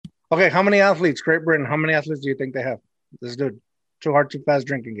Okay, how many athletes? Great Britain. How many athletes do you think they have? This dude, too hard, too fast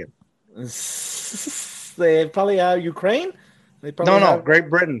drinking game. They probably have Ukraine. They No, probably no, have Great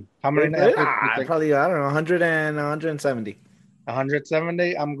Britain. How many Great Britain. athletes do you think? Probably I don't know, 100 and 170.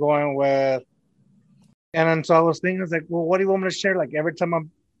 170. I'm going with. And then so I was thinking, it's like, well, what do you want me to share? Like every time I'm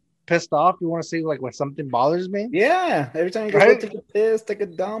pissed off, you want to see like when something bothers me, Yeah, every time you go right? take a piss, take a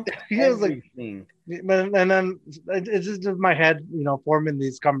dump, He was like, everything. and then it's just my head, forming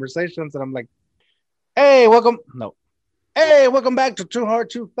these conversations, and I'm like, hey, welcome. No, hey, welcome back to Too Hard,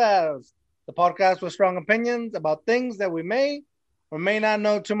 Too Fast, the podcast with strong opinions about things that we may or may not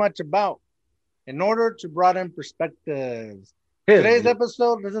know too much about in order to broaden perspectives. Today's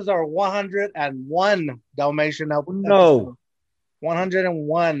episode, this is our 101 Dalmatian episode. No.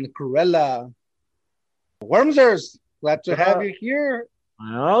 101 Cruella. Wormsers, glad to have you here.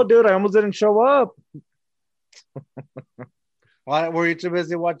 No, dude, I almost didn't show up. Why, were you too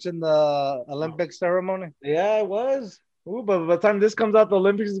busy watching the Olympic ceremony? Yeah, I was. Ooh, but by the time this comes out, the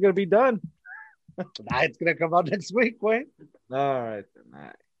Olympics is going to be done. It's going to come out next week, wait. All right.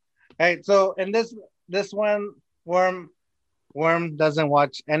 Hey, so in this one, Worm doesn't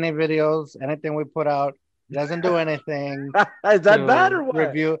watch any videos, anything we put out. He doesn't do anything. Is that bad or what?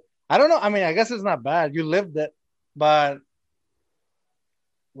 Review. I don't know. I mean, I guess it's not bad. You lived it. But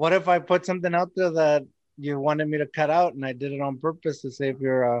what if I put something out there that you wanted me to cut out and I did it on purpose to say if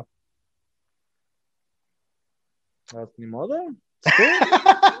you're Ni modo.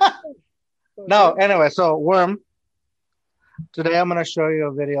 No, anyway, so Worm, today I'm going to show you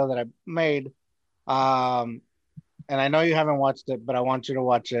a video that I made. And I know you haven't watched it, but I want you to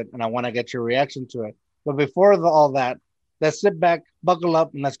watch it and I want to get your reaction to it. But before all that, let's sit back, buckle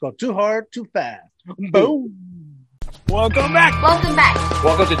up, and let's go Too Hard, Too Fast. Boom. Welcome back. Welcome back.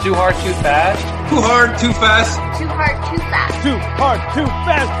 Welcome to Too Hard, Too Fast. Too hard, too fast. Too hard, too fast. Too hard, too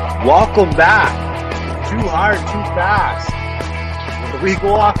fast. Welcome back. Too hard, too fast. When we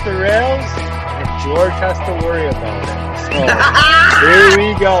go off the rails, and George has to worry about it. So here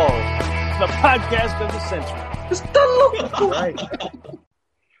we go. The podcast of the century. Right.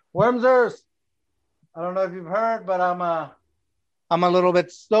 Wormsers, I don't know if you've heard, but I'm a little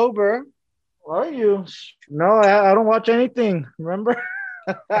bit sober. Are you? No, I don't watch anything. Remember?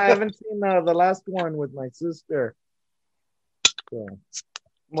 I haven't seen the last one with my sister. So.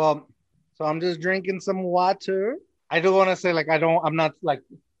 Well, so I'm just drinking some water. I do want to say, like, I'm not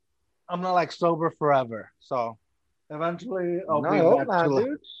like sober forever. So eventually I'll be back to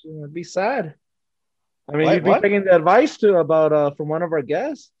dude. It'd be sad. I mean, you'd be taking the advice about from one of our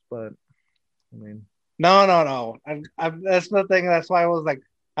guests, but I mean, no. That's the thing. That's why I was like,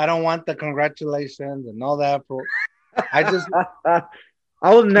 I don't want the congratulations and all that. I just,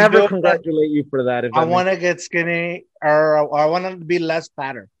 I will never congratulate you for that. If I want to get skinny, or I want to be less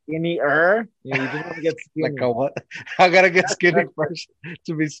fatter. Skinnier? Yeah, you just want to get skinny. Like what? I gotta get skinny first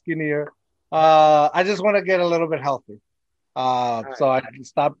to be skinnier. I just want to get a little bit healthy. So I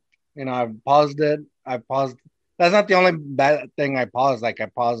stopped. I paused it. That's not the only bad thing I paused. Like I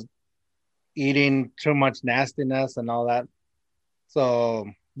paused eating too much nastiness and all that. So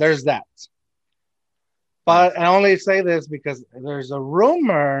there's that. But I only say this because there's a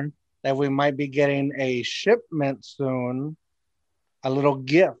rumor that we might be getting a shipment soon, a little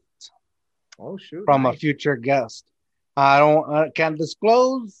gift. Oh shoot! From a future guest. I can't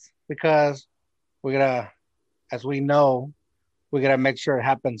disclose because we gotta, as we know, we gotta make sure it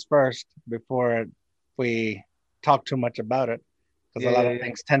happens first before we talk too much about it, because a lot of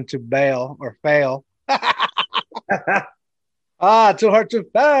things tend to bail or fail. Too hard, too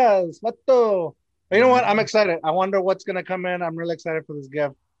fast. Mato. But you know what? I'm excited. I wonder what's gonna come in. I'm really excited for this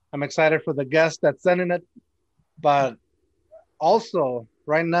gift. I'm excited for the guest that's sending it. But also,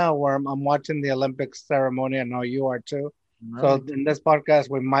 right now, where I'm watching the Olympic ceremony, I know you are too. Right. So in this podcast,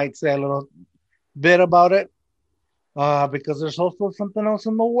 we might say a little bit about it. Because there's also something else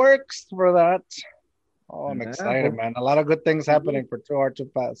in the works for that. Oh, I'm excited, man. A lot of good things happening for Too Hard,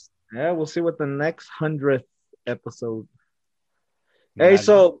 Too Fast. Yeah, we'll see what the next 100th episode. Hey,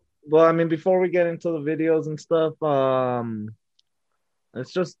 so, well, I mean, before we get into the videos and stuff, I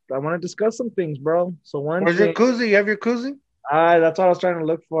want to discuss some things, bro. So where's your koozie? You have your koozie? That's what I was trying to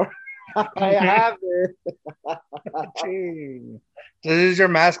look for. I have it. This is your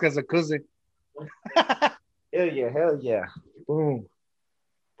mask as a koozie. Hell yeah. Boom.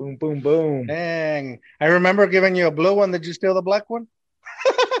 Boom, boom, boom. Dang. I remember giving you a blue one. Did you steal the black one?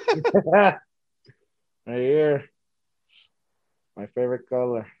 Right here. My favorite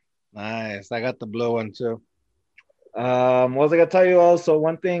color. Nice. I got the blue one too. What was I gonna tell you also?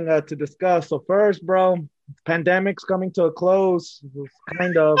 One thing to discuss. So first, bro, pandemic's coming to a close,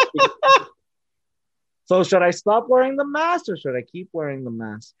 kind of. So should I stop wearing the mask or should I keep wearing the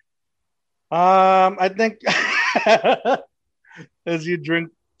mask? I think as you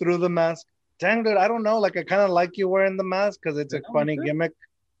drink through the mask. Dang, dude, I don't know. Like, I kind of like you wearing the mask because it's a funny gimmick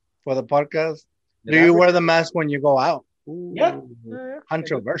for the podcast. Do you wear the mask when you go out? Ooh, yeah.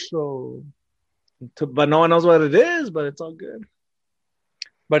 Controversial. But no one knows what it is, but it's all good.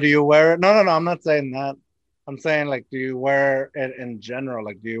 But do you wear it? No. I'm not saying that. I'm saying, like, do you wear it in general?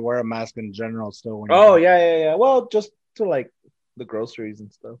 Like, do you wear a mask in general still? When yeah. Well, just to, like, the groceries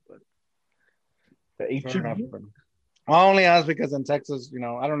and stuff. But the H-E-B. I only ask because in Texas,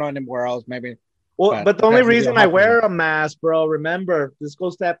 I don't know anywhere else, maybe. Well, but the only reason I wear a mask, bro, remember, this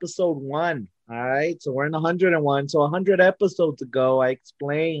goes to episode 1. All right. So we're in 101. So 100 episodes ago, I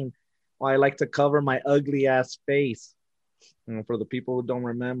explained why I like to cover my ugly ass face. For the people who don't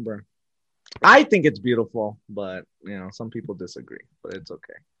remember, I think it's beautiful, but some people disagree, but it's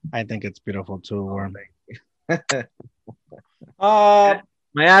okay. I think it's beautiful too. Warren. My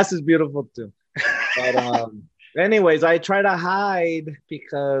ass is beautiful too. But anyways, I try to hide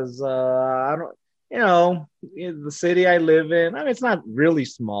because I don't. The city I live in, I mean, it's not really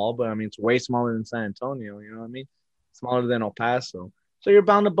small, but I mean, it's way smaller than San Antonio. You know what I mean? Smaller than El Paso. So you're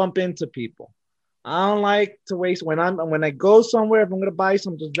bound to bump into people. I don't like to waste when I go somewhere. If I'm gonna buy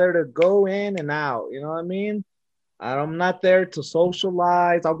something, just there to go in and out. You know what I mean? I'm not there to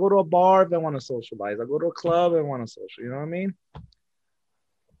socialize. I'll go to a bar if I want to socialize. I'll go to a club if I want to social. You know what I mean?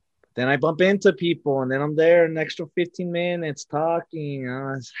 Then I bump into people, and then I'm there an extra 15 minutes talking.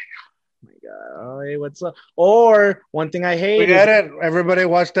 It's like, oh my god, oh, hey, what's up? Or one thing I hate. We get it. Everybody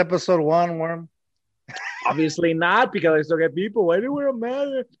watched episode 1, Worm. Obviously not, because I still get people. Why do you wear a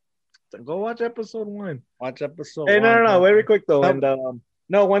mask? Go watch episode 1. Watch episode 1. No. Very quick though. Nope. And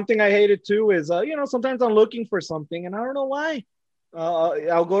no, one thing I hated too is sometimes I'm looking for something and I don't know why.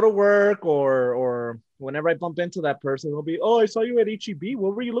 I'll go to work or whenever I bump into that person, they'll be, oh, I saw you at H-E-B.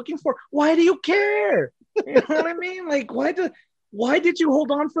 What were you looking for? Why do you care? You know what I mean? Like, why did you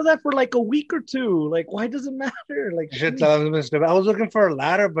hold on for that for like a week or two? Like, why does it matter? Like, shit, I was looking for a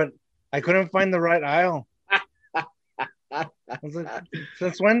ladder, but I couldn't find the right aisle. I was like,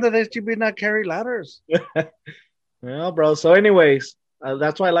 since when did H-E-B not carry ladders? Well, bro. So, anyways,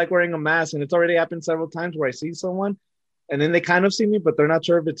 that's why I like wearing a mask, and it's already happened several times where I see someone, and then they kind of see me, but they're not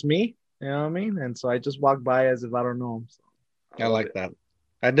sure if it's me. You know what I mean? And so I just walk by as if I don't know them. So, I like that.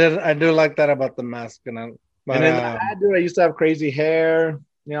 I do like that about the mask, and then I used to have crazy hair.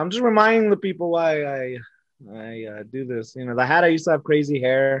 I'm just reminding the people why I do this. The hat, I used to have crazy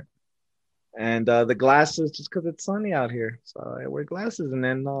hair. And the glasses, just because it's sunny out here. So I wear glasses. And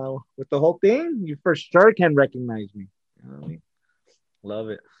then with the whole thing, you for sure can recognize me. You know what I mean? Love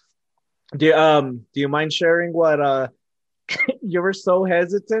it. Do you mind sharing what you were so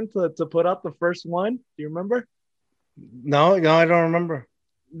hesitant to put out the first one? Do you remember? No, I don't remember.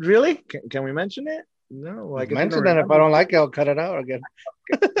 Really? Can we mention it? No, I mention it. If I don't like it, I'll cut it out again.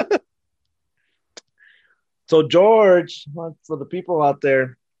 So George, for the people out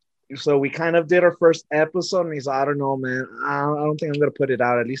there, so we kind of did our first episode, and he's like, I don't know, man. I don't think I'm gonna put it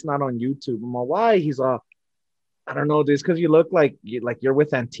out, at least not on YouTube. I'm like, why? He's I don't know, dude. It's because you look like you're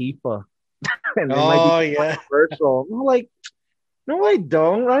with Antifa. And yeah. Controversial. I'm like, no, I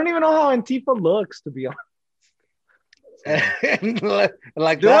don't. I don't even know how Antifa looks, to be honest.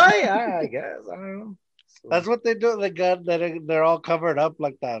 Like do that? I guess I don't know. So. That's what they do. They got that. They're all covered up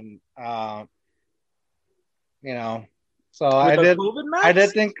like that. So I did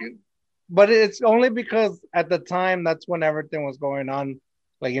think, but it's only because at the time that's when everything was going on,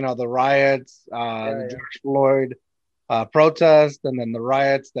 like the riots, the George Floyd protest, and then the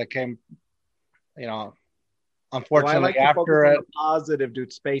riots that came, unfortunately after it. Positive,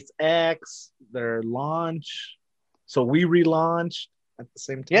 dude. SpaceX, their launch, so we relaunched at the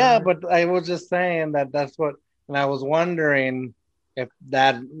same time. Yeah, but I was just saying that's what, and I was wondering if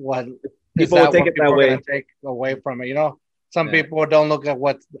that what. People will take it that way. Take away from it, Some people don't look at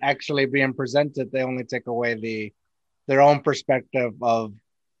what's actually being presented. They only take away their own perspective of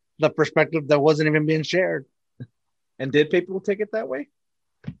the perspective that wasn't even being shared. And did people take it that way?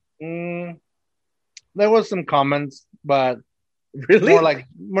 There was some comments, but really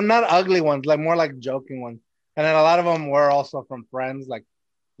more not ugly ones, like more like joking ones. And then a lot of them were also from friends, like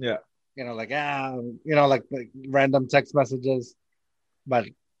like random text messages, but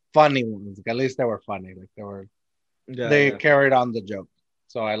funny ones. Like, at least they were funny. Like they carried on the joke.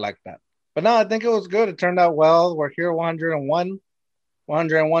 So I like that. But no, I think it was good. It turned out well. We're here 101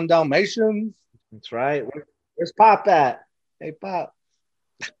 Dalmatians. That's right. Where's Pop at? Hey, Pop.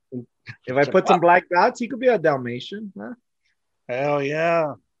 If I put some black dots, he could be a Dalmatian, huh? Hell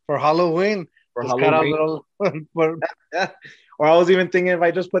yeah. For Halloween. For Just cut out Halloween. little. Or I was even thinking if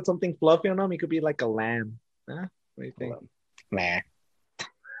I just put something fluffy on him, he could be like a lamb. Huh? What do you think? Nah.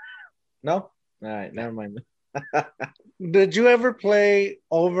 No? All right, never mind. Did you ever play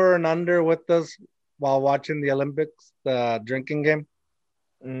over and under with us while watching the Olympics, the drinking game?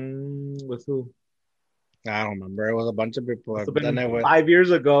 With who? I don't remember. It was a bunch of people. Must I've have done been it with. 5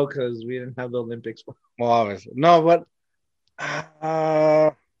 years ago because we didn't have the Olympics. Well, obviously. No, but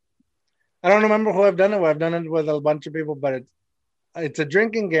I don't remember who I've done it with. I've done it with a bunch of people, but it's a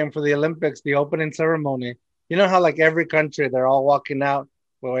drinking game for the Olympics, the opening ceremony. You know how like every country they're all walking out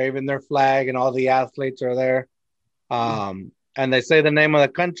waving their flag and all the athletes are there. And they say the name of the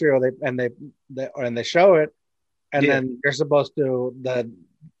country or they show it, and then you're supposed to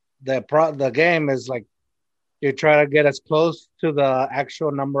the game is like you try to get as close to the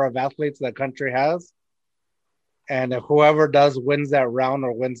actual number of athletes that country has, and if whoever does wins that round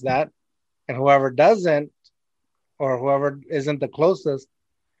or wins that, and whoever doesn't or whoever isn't the closest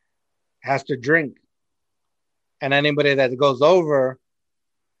has to drink, and anybody that goes over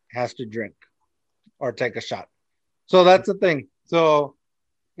has to drink or take a shot. So that's the thing. So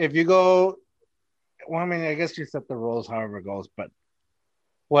if you go, well, I mean, I guess you set the rules however it goes, but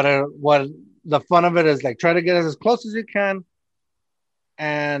what the fun of it is like try to get as close as you can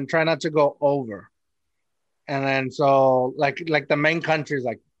and try not to go over. And then so like the main countries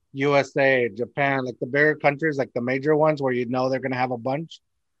like USA, Japan, like the bigger countries, like the major ones where you know they're gonna have a bunch,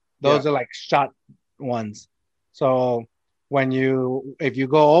 those are like shot ones. So if you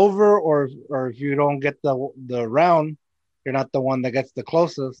go over or if you don't get the round, you're not the one that gets the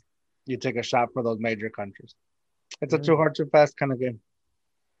closest, you take a shot for those major countries. It's a too hard, too fast kind of game.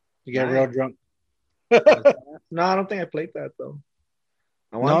 You get real drunk. No, I don't think I played that though.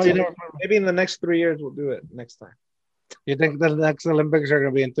 Maybe in the next 3 years we'll do it next time. You think the next Olympics are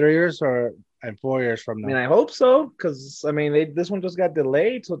going to be in 3 years or in 4 years from now? I mean, I hope so because I mean this one just got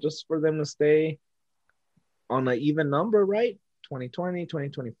delayed, so just for them to stay on an even number, right? 2020,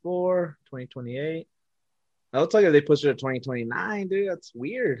 2024, 2028. I'll tell you, they pushed it to 2029, dude. That's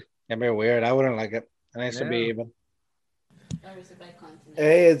weird. That'd be weird. I wouldn't like it. It needs to be even.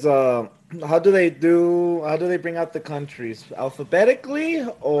 Hey, it's how do they bring out the countries? Alphabetically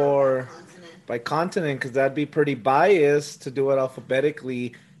or by continent? Because that'd be pretty biased to do it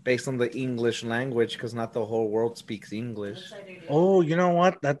alphabetically based on the English language, because not the whole world speaks English. Oh, you know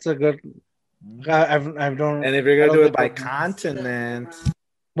what? That's a good. I don't. And if you're gonna do it by continent,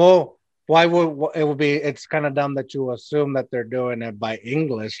 well, why would it would be? It's kind of dumb that you assume that they're doing it by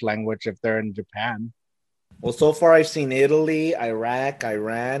English language if they're in Japan. Well, so far I've seen Italy, Iraq,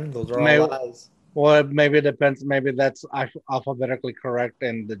 Iran. Those are all lies. Well, maybe it depends. Maybe that's alphabetically correct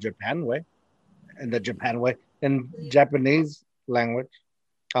in the Japan way. In Japanese language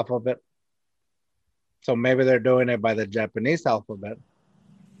alphabet. So maybe they're doing it by the Japanese alphabet.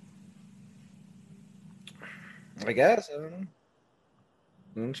 I guess. I don't know.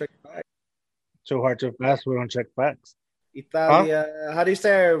 We don't check facts. Too hard, too fast. We don't check facts. Italia. Huh? How do you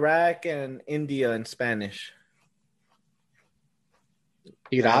say Iraq and India in Spanish?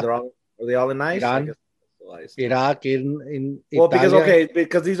 Iraq. Are they all in ice? Iran. Iraq in well, Italia.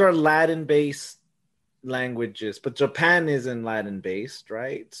 because these are Latin-based languages, but Japan isn't Latin-based,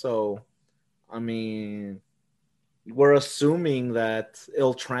 right? So, I mean, we're assuming that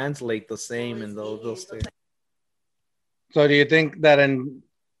it'll translate the same in those things. So, do you think that in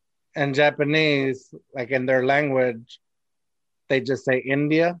Japanese, like in their language, they just say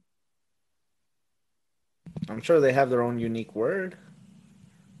India? I'm sure they have their own unique word.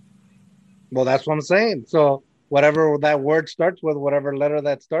 Well, that's what I'm saying. So whatever that word starts with, whatever letter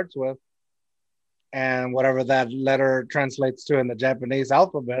that starts with, and whatever that letter translates to in the Japanese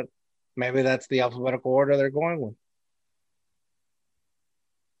alphabet, maybe that's the alphabetical order they're going with.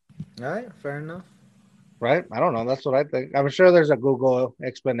 All right, fair enough. Right? I don't know. That's what I think. I'm sure there's a Google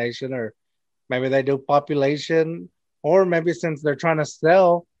explanation, or maybe they do population, or maybe since they're trying to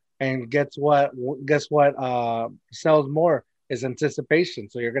sell, and guess what sells more is anticipation.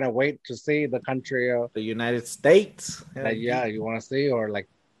 So you're gonna wait to see the country, the United States. You want to see, or like,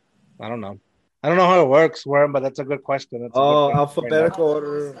 I don't know how it works, Worm, but that's a good question. That's alphabetical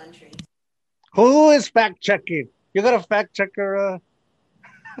order. Who is fact checking? You got a fact checker?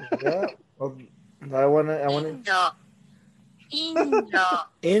 Yeah. I want to.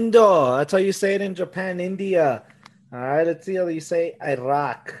 Indo. That's how you say it in Japan, India. All right, let's see how you say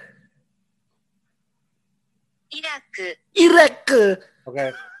Iraq. Iraq.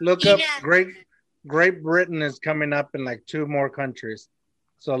 Okay, look up Great Britain is coming up in like 2 more countries.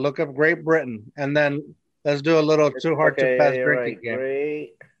 So look up Great Britain, and then let's do a little too hard to pass drinking game.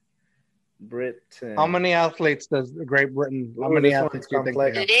 Great Britain. How many athletes does Great Britain? How Ooh, many this athletes do you one's think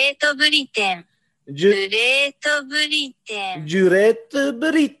they have? グレートブリテン。グ Ju- レートブリテン。 Great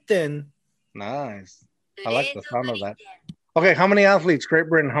Britain. Nice. グ I レ like ー the ト sound ブ of リ that. テン。 Okay, how many athletes? Great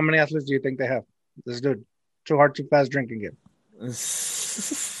Britain. How many athletes do you think they have? Let's do it. Too hard, too fast drinking game.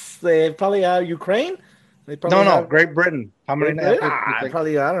 They probably have Ukraine. They No, have Great Britain. How many Great Britain? athletes do you think?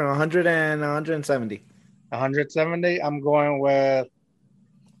 Probably, I don't know, 100 and 170. 170. I'm going with.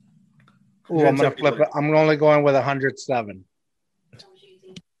 Ooh, I'm gonna 170. flip it. I'm only going with 107.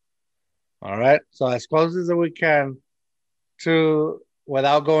 All right. So as close as we can to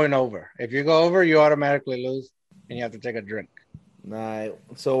without going over. If you go over, you automatically lose and you have to take a drink. Right.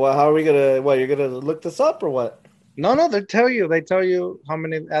 So how are we gonna? What, you're gonna look this up or what? No, they tell you. They tell you how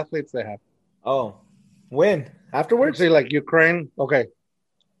many athletes they have. Oh, when? Afterwards? See, like Ukraine. Okay.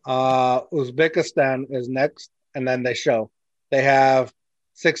 Uzbekistan is next, and then they show they have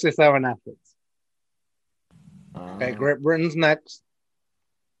 67 athletes. Okay, Great Britain's next.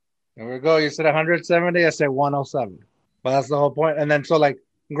 There we go. You said 170. I said 107. But that's the whole point. And then so like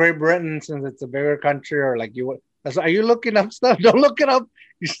Great Britain, since it's a bigger country, or like are you looking up stuff? Don't look it up.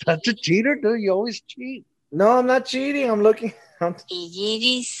 You're such a cheater, dude. You always cheat. No, I'm not cheating. I'm looking イギ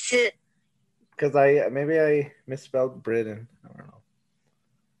リス。 because I misspelled Britain. I don't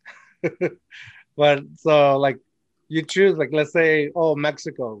know. But so like you choose, like let's say,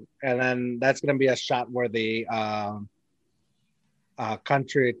 Mexico, and then that's gonna be a shot where the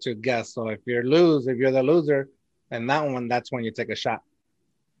country to guess. So if you're the loser, and that one, that's when you take a shot.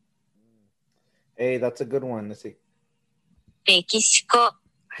 Hey, that's a good one. Let's see. メキシコ。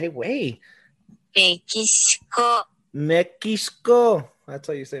 Hey, wait. メキシコ。 Mexico. That's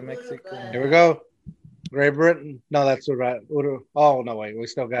how you say Mexico. Here we go. Great Britain. No, that's oh no, wait, we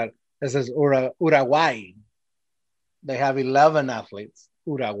still got this is Uruguay. They have 11 athletes.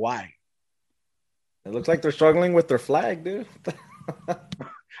 Uruguay. It looks like they're struggling with their flag, dude.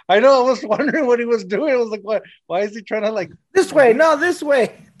 I know. I was wondering what he was doing. I was like, what? Why is he trying to like This way, no, this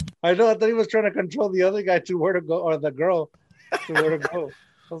way. I know. I thought he was trying to control the other guy to where to go, or the girl to where to go.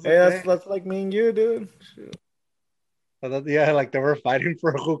 I was like, Hey, that's like me and you, dude. Shoot. I thought, yeah, like they were fighting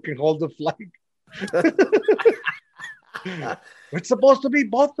for who can hold the flag. It's supposed to be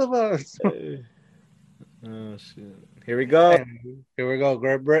both of us. Oh shit! Here we go. Here we go,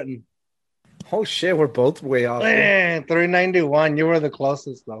 Great Britain. Oh shit, we're both way off. Man, 391. You were the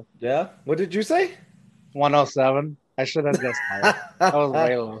closest though. Yeah. What did you say? 107. I should have guessed higher. That was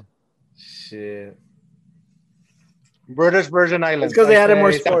way low. Shit. British Virgin Islands. It's 'cause they added more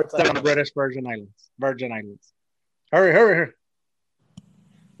Okay, sports. seven British Virgin Islands. Virgin Islands. Hurry.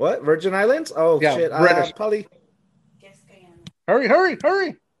 What? Virgin Islands? Oh Yeah, shit. British. Probably.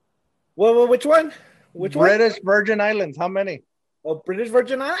 Hurry. Well, which one? Which one? British Virgin Islands. How many? Oh, British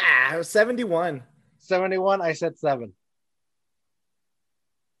Virgin Islands. 71. 71. I said 7.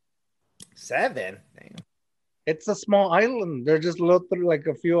 7. Damn. It's a small island. They're just like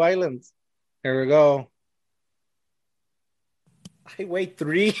a few islands. Here we go. I wait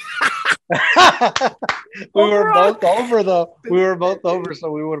 3. We were both over though. We were both over,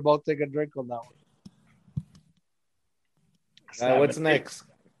 so we would both take a drink on that one. What's next?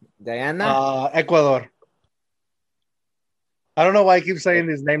 Diana? Ecuador. I don't know why I keep saying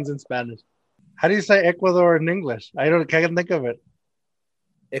these names in Spanish. How do you say Ecuador in English? Can't think of it.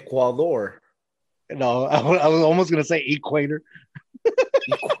 Ecuador. No, I was almost gonna say equator.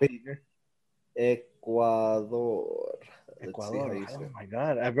 Equator. Ecuador. Let's see how Ecuador. you say Oh it. my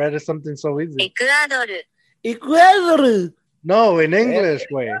god, I read it something so エ easy. クアドル。 Ecuador. No, in English,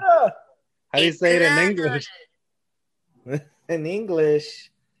 way. How do you say it in エクアドル English? In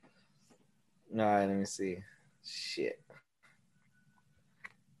English. All right, let me see. Shit.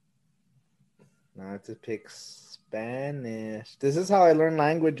 Now I have to pick Spanish. This is how I learn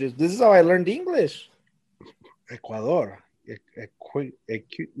languages. This is how I learned English. Ecuador.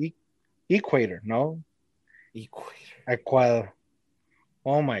 Equator, no? Equator. Ecuador.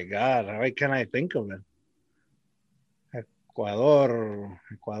 Oh my god, why can't I think of it? Ecuador.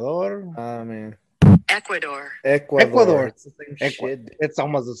 Man. Ecuador. Ecuador. It's the same Ecuador. shit. It's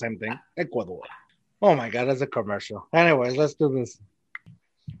almost the same thing. Ecuador. Oh my god, that's a commercial. Anyways, let's do this.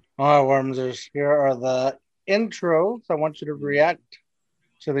 All right, Wormsers, here are the intros. I want you to react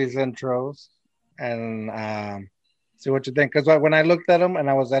to these intros and see what you think. Because when I looked at them and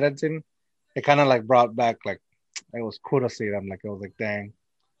I was editing, it kind of like brought back, like, it was cool to see them. Like, it was like, dang,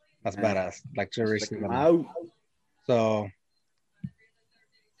 that's badass. Like, to receive them. Out. So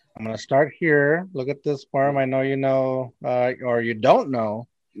I'm going to start here. Look at this worm. I know you know, or you don't know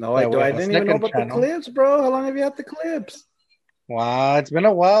No, I Yeah, do. we I have a didn't even know second about channel. the clips, bro. How long have you had the clips? Wow, it's been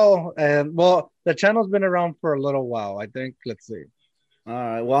a while, and well, the channel's been around for a little while. I think. Let's see. All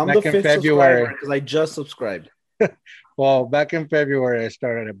right. Well, I'm Back the in 5th February. subscriber because I just subscribed. Well, back in February I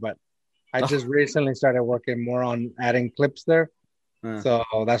started it, but I just recently started working more on adding clips there. So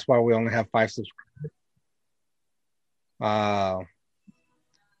that's why we only have 5 subscribers.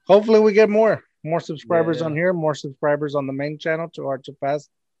 Hopefully we get more subscribers on here, more subscribers on the main channel, Too Hard Too Fast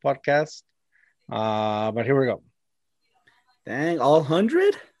podcast. But here we go. Dang, all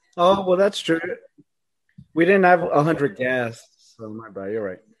 100? Oh, well, that's true. We didn't have 100 guests, so my bad. You're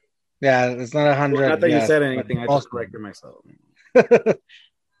right. Yeah, it's not 100. Well, not that you said but anything. I just corrected myself. All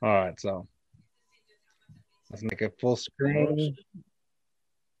right, so let's make it full screen.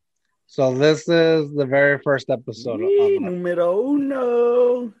 So this is the very first episode of Numero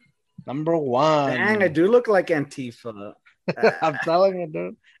uno. number 1. Dang, I do look like Antifa. I'm telling you,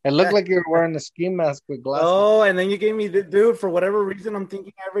 dude. It looked like you were wearing a ski mask with glasses. Oh, and then you gave me the dude. For whatever reason, I'm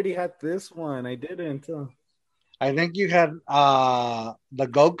thinking I already had this one. I didn't. I think you had the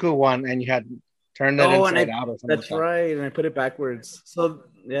Goku one, and you had turned it inside out or something. That's right, and I put it backwards. So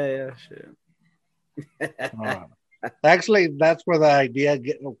yeah, shit. Actually, that's where the idea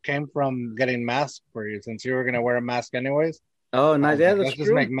came from, getting masks for you, since you were gonna wear a mask anyways. Oh, nice. Yeah, that's let's true.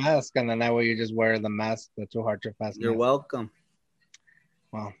 just make masks, and then that way you just wear the mask. The Too Hard Too Fast. You're welcome.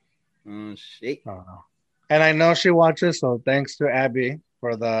 Wow. Oh shit. And I know she watches, so thanks to Abby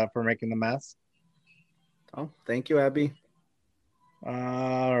for making the mask. Oh, thank you, Abby.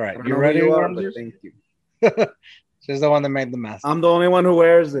 All right, you ready? Thank you. She's the one that made the mask. I'm the only one who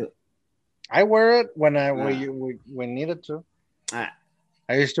wears it. I wear it when we needed to. I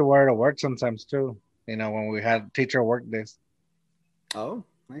used to wear it at work sometimes too. You know, when we had teacher work days. Oh,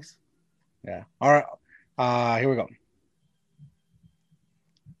 nice. Yeah. All right. Here we go.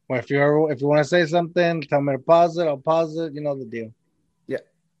 Well, if you want to say something, tell me to pause it. I'll pause it. You know the deal. Yeah.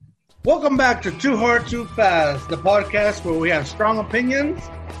 Welcome back to Too Hard Too Fast, the podcast where we have strong opinions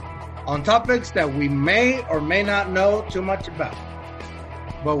on topics that we may or may not know too much about,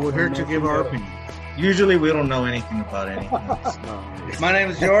 but we're here to give our opinions. Usually we don't know anything about anything else. My name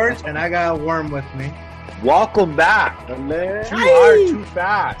is George, and I got a worm with me. Welcome back. Too hard, too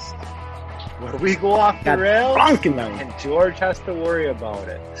fast. Where we go off the rails, and George has to worry about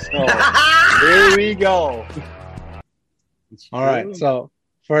it. So here we go. All right. So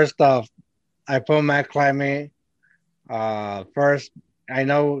first off, I put Matt Climby first. I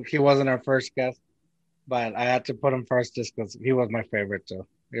know he wasn't our first guest, but I had to put him first just because he was my favorite too.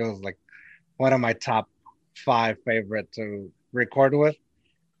 He was like one of my top 5 favorite to record with,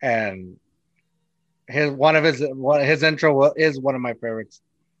 and his intro is one of my favorite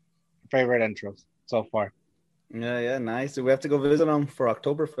intros so far. Yeah, nice. We have to go visit him for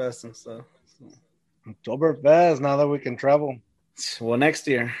Oktoberfest and stuff. Oktoberfest, now that we can travel. Well, next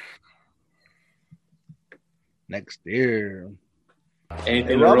year.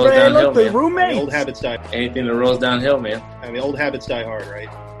 Anything that rolls downhill, man. Roommates. Old habits die. Anything that rolls downhill, man. I mean, old habits die hard, right?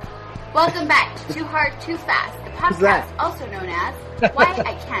 Welcome back to Too Hard, Too Fast, the podcast also known as Why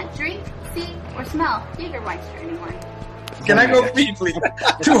I Can't Drink, See, or Smell Jägermeister Anymore. Can I go pee, please?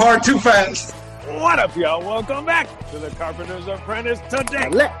 Too hard, too fast. What up, y'all? Welcome back to the Carpenter's Apprentice. Today,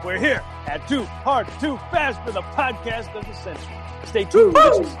 we're here at Too Hard, Too Fast for the podcast of the century. Stay tuned,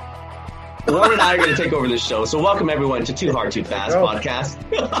 bitches. Laura and I are going to take over this show, so welcome everyone to Too Hard, Too Fast podcast.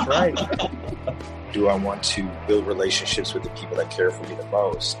 That's right. Do I want to build relationships with the people that care for me the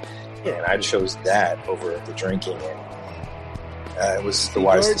most? And I chose that over the drinking, and it was the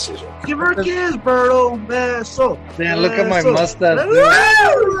wise decision. Give her a kiss, Berto. Man, look at my mustache.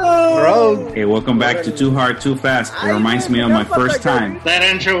 Gross. Hey, welcome back to Too Hard, Too Fast. It reminds me of my first time. That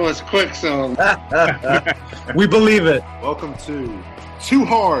intro was quick, so We believe it. Welcome to Too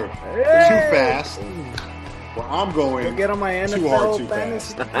Hard, Too Fast, where I'm going Get on my NFL too hard, too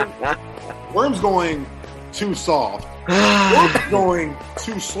fantasy. fast. Worm's going too soft. Worm's going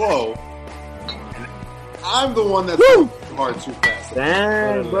too slow. And I'm the one that's going too hard, too fast.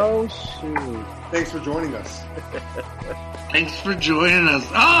 Damn, bro. Shoot. Thanks for joining us.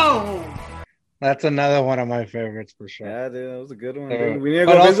 Oh, that's another one of my favorites for sure. Yeah, dude, that was a good one. Yeah. We need to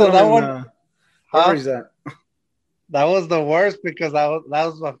But go also visit that him one- where is that? That was the worst because that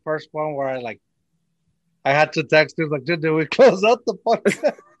was the first one where I had to text him like, dude, did we close out the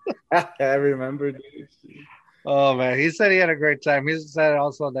podcast? I remember, dude. Oh man, he said he had a great time. He said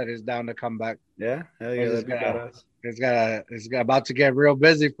also that he's down to come back. Yeah, hell yeah, that'd be badass. He's about to get real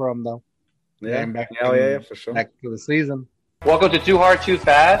busy for him though. Yeah, back for sure. Back to the season. Welcome to Too Hard, Too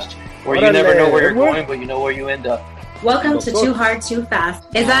Fast, where you never know where you're going, but you know where you end up. Welcome to Too Hard, Too Fast.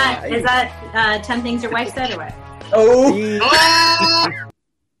 Is that 10 things your wife said or what? Oh!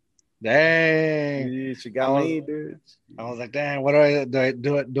 Dang. She got me, dude. I was like, dang, what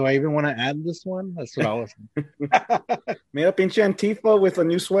do I even want to add this one? That's what I was. Mira pinche Antifa with a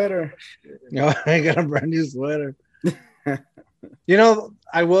new sweater. No, I got a brand new sweater. You know,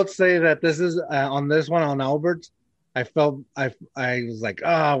 I will say that this is on this one on Albert's. I was like,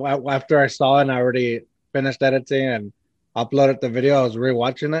 oh, after I saw it and I already finished editing and uploaded the video, I was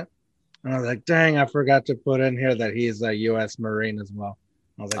rewatching it. And I was like, dang, I forgot to put in here that he's a U.S. Marine as well.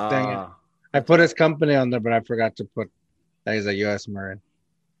 I was like, dang it. I put his company on there, but I forgot to put that he's a U.S. Marine.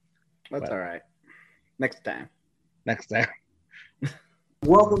 That's all right. Next time.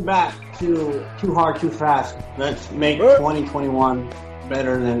 Welcome back to Too Hard, Too Fast. Let's make 2021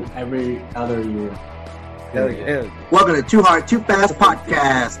 better than every other year. Hell yeah. Welcome to Too Hard, Too Fast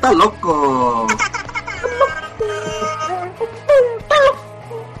podcast. Está loco.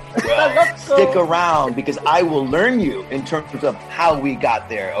 Well, stick around because I will learn you in terms of how we got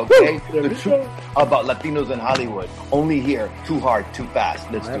there, okay? The truth about Latinos in Hollywood. Only here, Too Hard, Too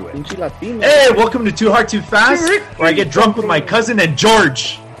Fast. Let's do it. Hey, welcome to Too Hard, Too Fast, where I get drunk with my cousin and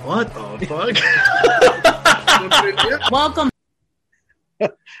George. What the fuck? Welcome.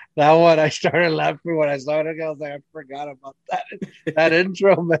 That one, I started laughing when I saw it. I was like, I forgot about that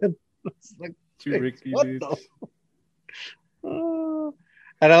intro, man. It's like, what the?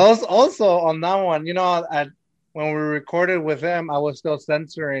 And I was also on that one, you know, when we recorded with him, I was still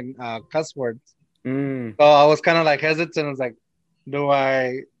censoring cuss words. So I was kind of like hesitant. I was like, do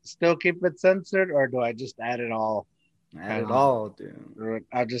I still keep it censored or do I just add it all? Add it all, dude.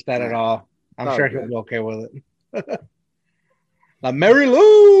 I'll just add it all. I'm Oh, sure good. he'll be okay with it. Mary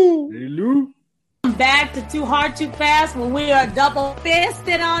Lou. Back to Too Hard, Too Fast when we are double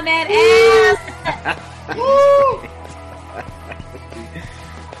fisted on that ass. Woo!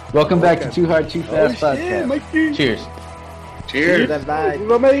 Welcome back to Too Hard, Too Fast podcast. Cheers. Cheers.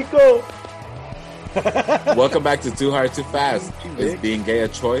 Mexico. Welcome back to Too Hard, Too Fast. Is being gay a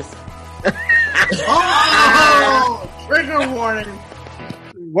choice? Oh, trigger warning.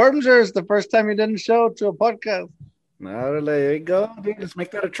 Wormser is the first time you didn't show to a podcast. No, there you go, dude. Let's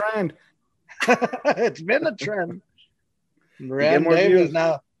make that a trend. It's been a trend. Get Rand more Davis views.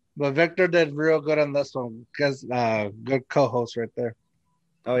 now, but Victor did real good on this one because good co-host right there.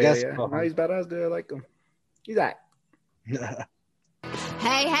 Oh, yeah, Guest yeah. co-host. No, he's badass, dude. I like him. He's that.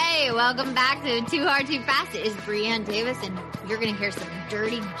 Hey, welcome back to Too Hard, Too Fast. It is Breanne Davis, and you're going to hear some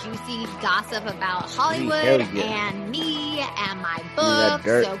dirty, juicy gossip about Hollywood Hell yeah. and me and my that book.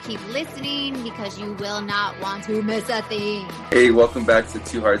 dirt. So keep listening because you will not want to miss a thing. Hey, welcome back to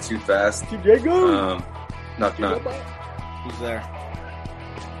Too Hard, Too Fast. Knock, knock. Who's there?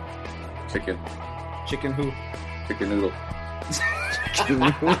 Chicken. Chicken who? Chicken noodle.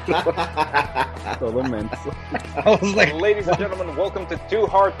 Todo menso. I was like, ladies and gentlemen, welcome to Too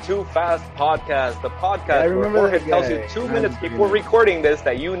Hard, Too Fast podcast. The Yeah, I podcast where remember Jorge that tells guy. you 2 I minutes remember before that. recording this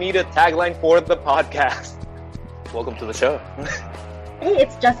that you need a tagline for the podcast. Welcome to the show. Hey,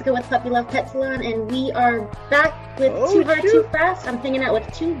 it's Jessica with Puppy Love Pet Salon, and we are back with Oh, Too Hard, shit. Too Fast. I'm hanging out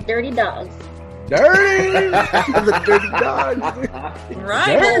with two dirty dogs. dirty. The dirty dogs.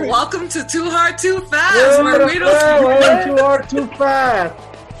 Right. Well, welcome to Too Hard, Too Fast, where we Too hard, too fast.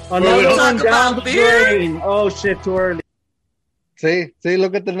 Another don't one talk down about the beer. drain. Oh shit, too early. See,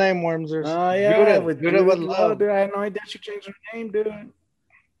 look at the name, Wormser. Oh yeah, with Judah with love. dude. I had no idea she changed her name, dude.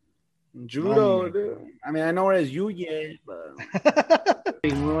 Judo, dude. I mean, I know her as you yet, but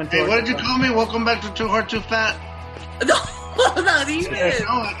Hey, what did you call me? Welcome back to Too Hard, Too Fat. No, not even. No,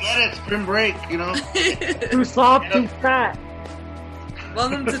 I get it. Spring break, you know. too soft, too fat.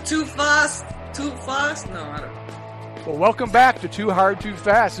 Welcome to Too Fast, Too Fast. No, I don't. Well, welcome back to Too Hard, Too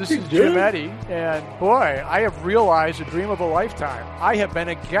Fast. This is Jim Eddy, and boy, I have realized a dream of a lifetime. I have been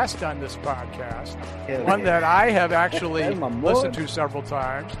a guest on this podcast, one that I have actually listened to several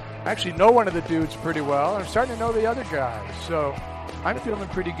times. I actually know one of the dudes pretty well. I'm starting to know the other guys, so I'm feeling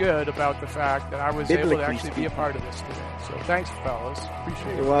pretty good about the fact that I was able to actually be a part of this today. So thanks, fellas.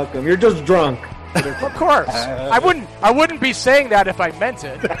 Appreciate You're it. welcome. You're just drunk. Of course, I wouldn't be saying that if I meant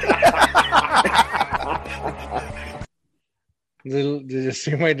it. Did you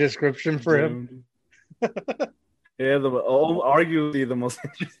see my description for him? Yeah, arguably the most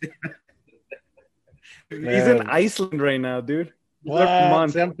interesting. He's Man. in Iceland right now, dude. He's What? there for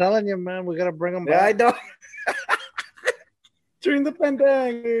months. See, I'm telling you, man, we gotta bring him Yeah, I back. know. During the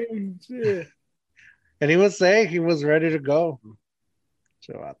pandemic. Shit. And he was saying he was ready to go.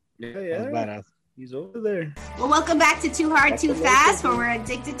 So Yeah, that was yeah. badass. He's over there. Well, welcome back to Too Hard, Too Fast, where we're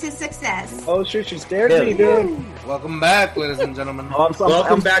addicted to success. Oh, shit, she stared me, dude. Welcome back, ladies and gentlemen.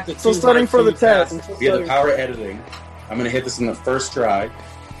 Welcome back to still Too studying Hard, for the Too test. Fast via the power of editing. I'm going to hit this in the first try.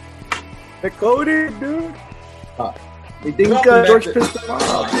 The Cody, dude. You think Welcome back George to- pissed him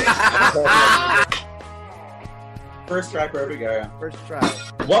off? First try for every guy. First try.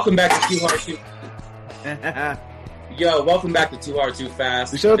 Welcome back to Too Hard, Too Yo, welcome back to Too Hard, Too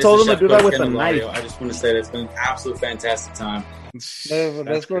Fast. You should have This told is him to Chef do that Coach with a Ken Ilario. knife. I just want to say that it's been an absolute fantastic time.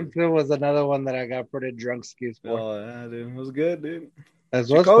 This one too was another one that I got pretty drunk skis for. Oh, yeah, dude. It was good, dude. This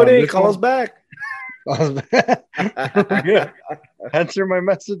was Cody, fun. call us back. Answer my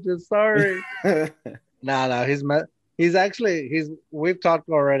messages. Sorry. No. We've talked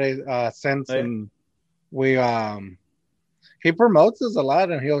already since, and we he promotes us a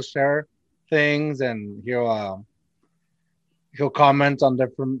lot, and he'll share things, and he'll comment on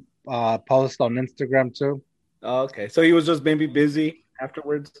different posts on Instagram too. Oh, okay, so he was just maybe busy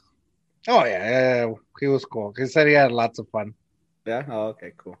afterwards. Oh yeah, he was cool. He said he had lots of fun. Yeah. Oh,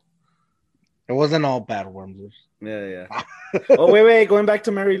 okay, cool. It wasn't all bad worms. Yeah. Oh, wait. Going back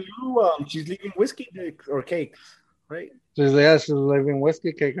to Mary Lou, she's leaving whiskey or cakes, right? She's leaving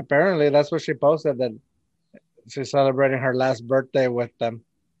whiskey cake. Apparently, that's what she posted, that she's celebrating her last birthday with them.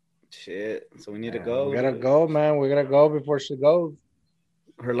 Shit. So we need to go. We gotta go, man. We gotta go before she goes.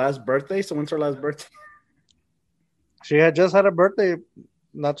 Her last birthday? So when's her last birthday? She had just had a birthday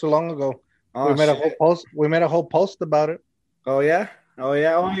not too long ago. Oh, we made a shit. whole post. We made a whole post about it. Oh yeah. I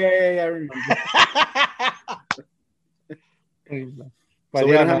remember. But So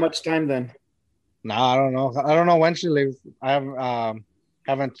we yeah, don't no. have much time then. No, I don't know. I don't know when she leaves. I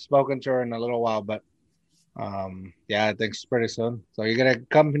haven't spoken to her in a little while, but yeah, I think it's pretty soon. So you're gonna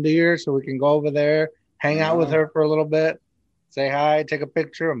come into here so we can go over there, hang out with her for a little bit, say hi, take a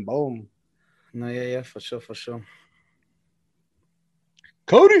picture, and boom. No, yeah, for sure.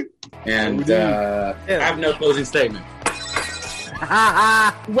 Cody. And I have no closing statement.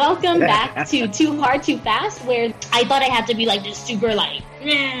 Welcome back to Too Hard, Too Fast, where I thought I had to be like this super like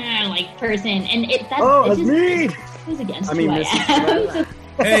person, and that's me. It was against who I am.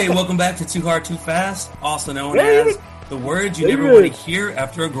 Hey, welcome back to Too Hard, Too Fast, also known as the words you never want to hear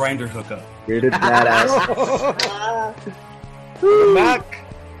after a grinder hookup. Bearded badass. Back.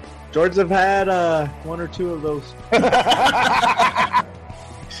 George have had one or two of those.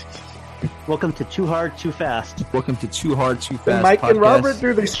 Welcome to Too Hard, Too Fast. Welcome to Too Hard, Too Fast. Mike podcast. and Robert,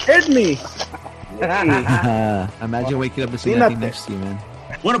 dude, they scared me. Imagine waking up and seeing nothing next to you, man.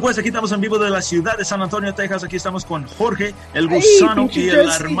 Bueno, pues aquí estamos en vivo de la ciudad de San Antonio, Texas. Aquí estamos con Jorge, el gusano, y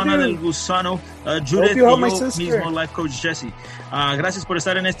la hermana del gusano, Judith, y yo mismo, Life Coach Jesse. Gracias por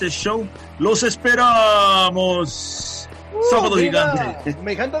estar en este show. Los esperamos. Sábado gigante.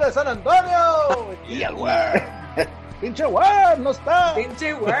 Mi gente de San Antonio. Y el worm. Pinche worm, no está.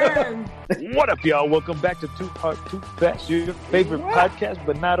 Pinche worm. What up, y'all? Welcome back to Too Hard, Too Fast, your favorite podcast,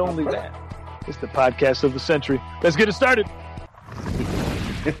 but not only that, it's the podcast of the century. Let's get it started.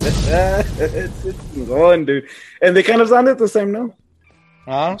 It's going, dude. And they kind of sounded the same, no?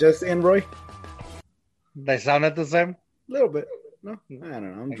 Huh? Jesse and Roy? They sounded the same? A little bit. No? I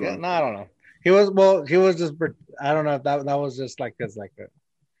don't know. I'm drunk. No, I don't know. He was just, I don't know if that was just like this, it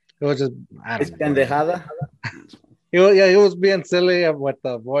was just, I don't know. Pendejada? He was being silly with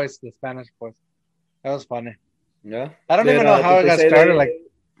the voice, the Spanish voice. That was funny. Yeah. I don't even know how it got started. Like,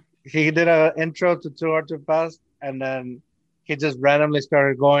 he did an intro to Too Hard, Too Fast, and then he just randomly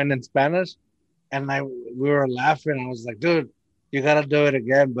started going in Spanish, and we were laughing. I was like, dude, you gotta do it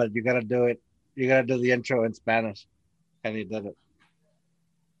again, but you gotta do it. You gotta do the intro in Spanish, and he did it.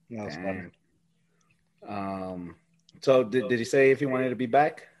 That was funny. So did he say if he wanted to be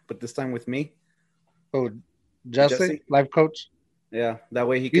back, but this time with me? Oh, Jesse, life coach. Yeah, that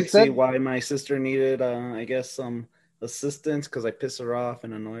way he could see why my sister needed, I guess, some assistance because I piss her off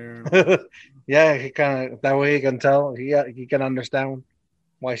and annoy her. Yeah, he kind of that way he can tell. He can understand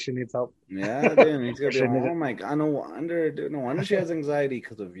why she needs help. Yeah, dude, he's gonna be like, oh my god, no wonder, dude, no wonder she has anxiety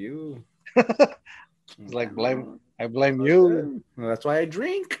because of you. It's like I blame you. Well, that's why I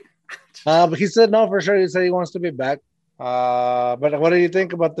drink. But he said no for sure. He said he wants to be back. But what do you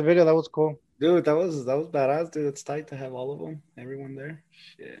think about the video? That was cool, dude. That was badass, dude. It's tight to have all of them, everyone there.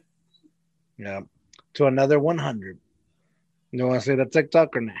 Shit. Yeah. To another 100. You want to see the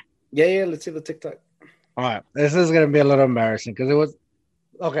TikTok or not? Yeah. Let's see the TikTok. All right. This is gonna be a little embarrassing because it was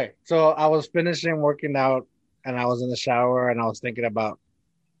okay. So I was finishing working out and I was in the shower and I was thinking about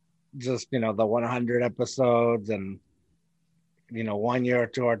just the 100 episodes and 1 year or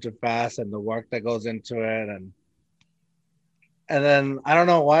Too Hard Too Fast and the work that goes into it and then I don't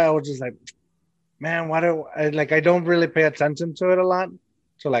know why I was just like man, why do I don't really pay attention to it a lot.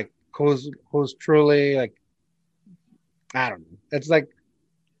 So like who's truly like, I don't know. It's like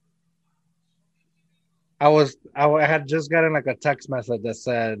I had just gotten like a text message that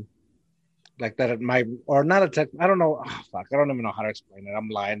said like that or not a text. I don't know. Oh, fuck, I don't even know how to explain it. I'm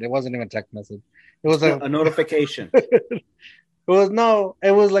lying. It wasn't even a text message. It was a notification. It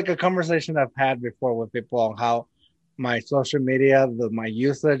was like a conversation I've had before with people on how my social media, my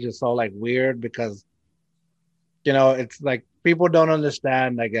usage is so like weird because, you know, it's like people don't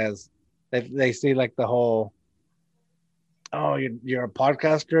understand, I guess. They see like the whole, oh, you're a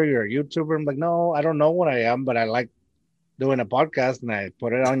podcaster, you're a YouTuber. I'm like, no, I don't know what I am, but I like doing a podcast and I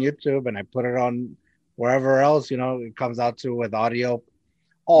put it on YouTube and I put it on wherever else, you know, it comes out to with audio,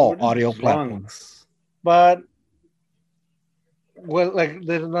 all audio platforms. But well, like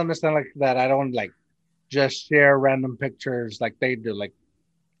they don't understand like that. I don't like just share random pictures like they do, like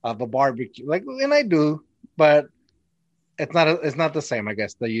of a barbecue, like, and I do, but it's not the same, I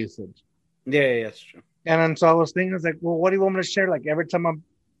guess, the usage. Yeah, that's true. And then so I was thinking, it's like, well, what do you want me to share? Like every time I'm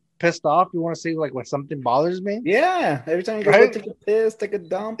pissed off, you want to see like when something bothers me? Yeah, every time you go take a piss, take a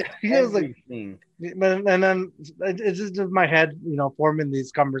dump. Yeah, everything. Like, and then it's just my head, you know, forming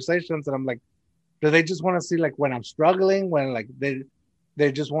these conversations, and I'm like, do they just want to see like when I'm struggling, when like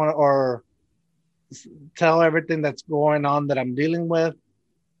they just want to, or tell everything that's going on that I'm dealing with?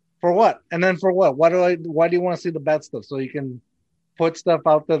 For what? And then for what? Why do you want to see the bad stuff? So you can put stuff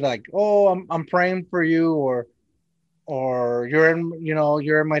out there like, oh, I'm praying for you, or you're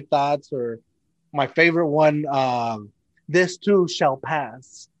in my thoughts, or my favorite one, this too shall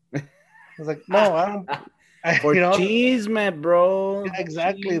pass. I was like, no, I don't. For chisme, bro. Yeah,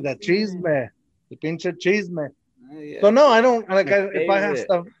 exactly, the chisme, the pinche chisme. Yeah. So no, I don't like. If I have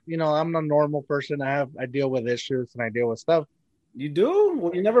stuff, you know, I'm a normal person. I deal with issues and I deal with stuff. You do?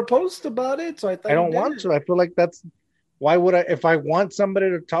 Well, you never post about it, so I thought I don't want to. I feel like that's why would I? If I want somebody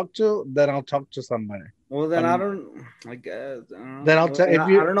to talk to, then I'll talk to somebody. Well, then I don't. I guess. I don't then I'll tell if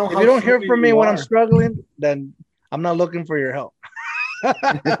you. I don't know if you don't hear from me when I'm struggling, then I'm not looking for your help.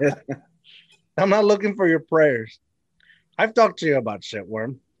 I'm not looking for your prayers. I've talked to you about shit,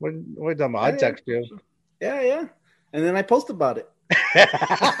 Worm. What are you talking about? I text you. Yeah. And then I post about it.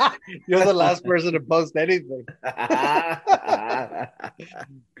 You're the last person to post anything.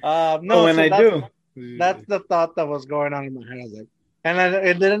 No, when I do. That's the thought that was going on in my head. Like, and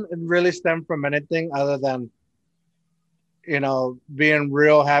it didn't really stem from anything other than, you know, being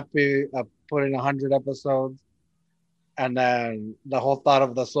real happy of putting 100 episodes, and then the whole thought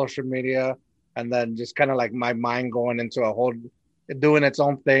of the social media, and then just kind of like my mind going into a whole, doing its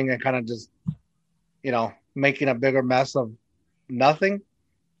own thing and kind of just, you know, making a bigger mess of nothing.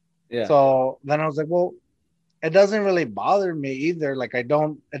 Yeah. So then I was like, well, it doesn't really bother me either. Like I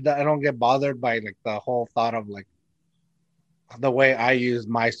don't get bothered by like the whole thought of like the way I use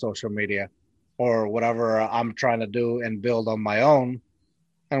my social media or whatever I'm trying to do and build on my own,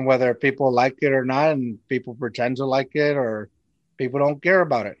 and whether people like it or not, and people pretend to like it or people don't care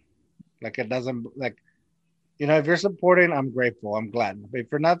about it. Like it doesn't, like, you know, if you're supporting, I'm grateful, I'm glad. But if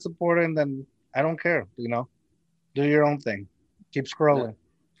you're not supporting, then I don't care. You know, do your own thing, keep scrolling.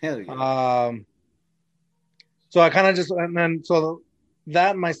 Hell yeah. So I kind of just, and then so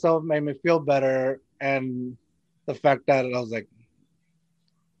that myself made me feel better, and the fact that I was like,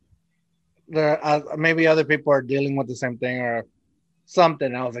 maybe other people are dealing with the same thing or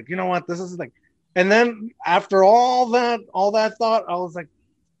something. I was like, you know what, this is like, and then after all that thought, I was like,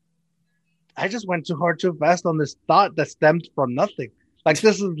 I just went too hard, too fast on this thought that stemmed from nothing. Like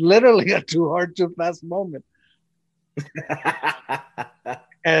this is literally a too hard, too fast moment.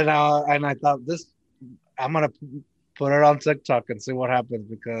 And I thought I'm gonna put it on TikTok and see what happens,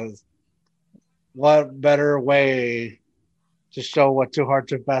 because what better way to show what too hard,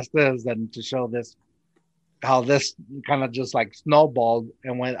 too fast is than to show this, how this kind of just like snowballed,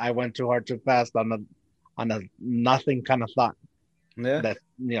 and when I went too hard, too fast on a nothing kind of thought. Yeah. That,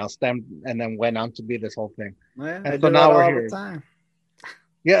 you know, stemmed and then went on to be this whole thing. Yeah, and so now we're here. Time.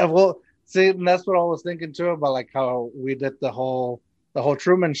 Yeah, well, see, and that's what I was thinking too about, like how we did the whole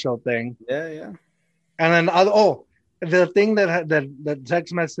Truman Show thing. Yeah. And then the thing that the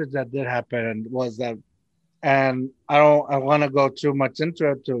text message that did happen was that, and I want to go too much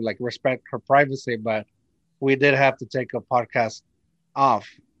into it to like respect her privacy, but we did have to take a podcast off.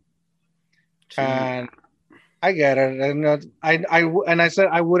 And I get it, and I said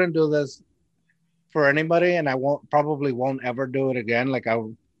I wouldn't do this for anybody, and I probably won't ever do it again. Like I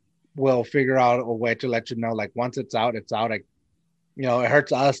will figure out a way to let you know, like once it's out, it's out. Like, you know, it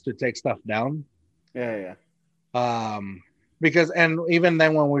hurts us to take stuff down. Yeah. Because, and even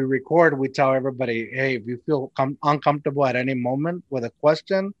then when we record, we tell everybody, hey, if you feel uncomfortable at any moment with a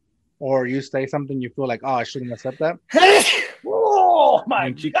question, or you say something you feel like, oh, I shouldn't have said that. Oh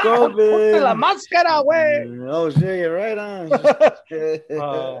my God! Ponte la máscara, güey. Oh shit, you're right on.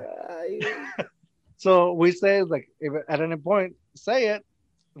 So we say, like, if at any point, say it.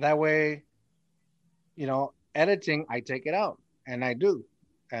 That way, you know, editing, I take it out, and I do.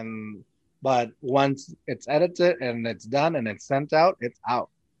 But once it's edited and it's done and it's sent out, it's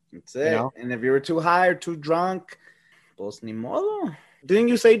out. That's it. You know? And if you were too high or too drunk, pues ni modo. Didn't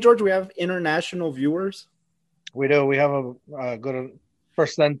you say, George, we have international viewers? We do. We have a good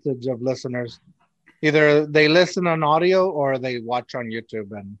percentage of listeners. Either they listen on audio or they watch on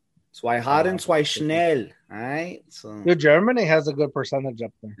YouTube. And zwei hart and zwei schnell. All right. So, dude, Germany has a good percentage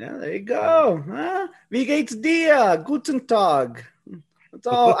up there. Yeah, there you go. Wie geht's dir? Guten Tag. That's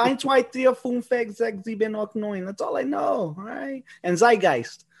all. 1, 2, 3, 4, 5, 6, 7, 8, 9. That's all I know. All right. And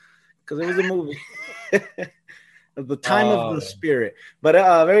Zeitgeist, because it was a movie. The time of the spirit. But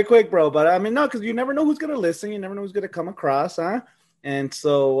very quick, bro. But I mean, no, because you never know who's going to listen. You never know who's going to come across, huh? And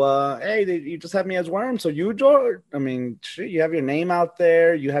so, hey, you just have me as Worm. So you, George, I mean, shit, you have your name out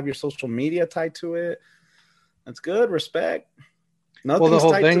there. You have your social media tied to it. That's good. Respect. Nothing's the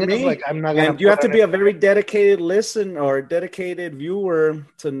whole tied thing to me. Is like, I'm not gonna. And you have to be a very dedicated listener or dedicated viewer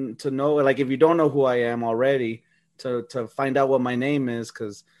to know. Like, if you don't know who I am already, to find out what my name is,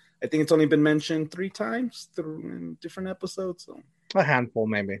 because I think it's only been mentioned 3 times in different episodes. So. A handful,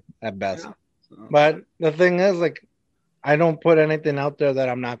 maybe at best. Yeah. So. But the thing is, like, I don't put anything out there that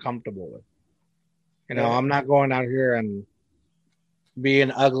I'm not comfortable with. You know, I'm not going out here and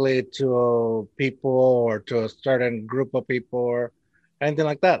being ugly to people or to a certain group of people or anything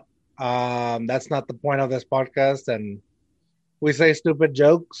like that. That's not the point of this podcast. And we say stupid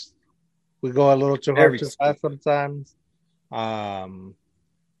jokes. We go a little too hard too fast sometimes.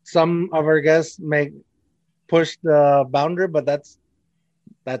 Some of our guests may push the boundary, but that's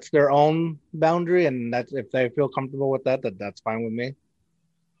their own boundary, and that's if they feel comfortable with that's fine with me.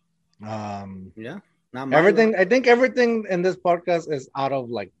 Yeah. Everything. I think everything in this podcast is out of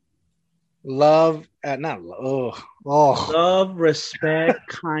like love and not love. Love, respect,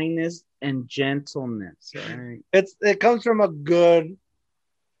 kindness, and gentleness. Right? It comes from a good,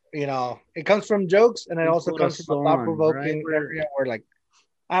 you know, it comes from jokes, and it also comes from a thought-provoking area where, like,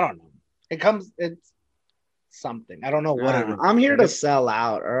 I don't know. It's something. I don't know what it is. I'm here to sell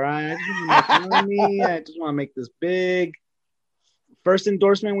out, all right? I just want to make this big. First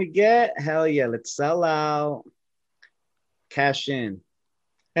endorsement we get, hell yeah, let's sell out. Cash in.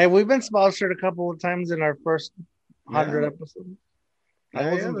 Hey, we've been sponsored a couple of times in our first 100 episodes.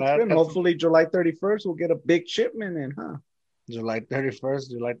 That wasn't bad. Hopefully July 31st we'll get a big shipment in, huh? July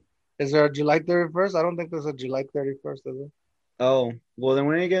 31st. Is there a July 31st? I don't think there's a July 31st, is there? Oh, well, then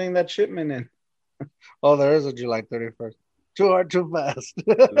when are you getting that shipment in? Oh, there is a July 31st. Too hard, too fast.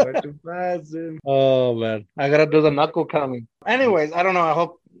 Too hard, too fast, dude. Oh, man. I got to do the knuckle coming. Anyways, I don't know. I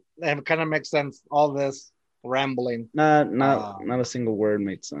hope it kind of makes sense, all this rambling. Not a single word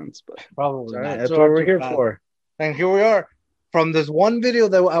made sense, but probably not. That's what we're here for. And here we are from this one video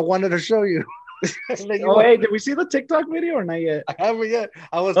that I wanted to show you. Hey, did we see the TikTok video or not yet? I haven't yet.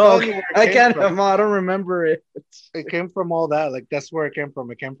 I was telling you where it came from. I don't remember it. It came from all that. Like, that's where it came from.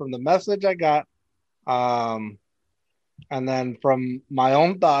 It came from the message I got, and then from my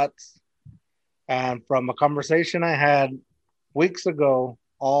own thoughts, and from a conversation I had weeks ago.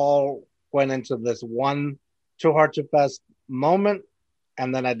 All went into this one Too Hard Too Fast moment,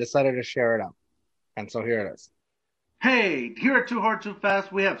 and then I decided to share it out. And so here it is. Hey, here at Too Hard Too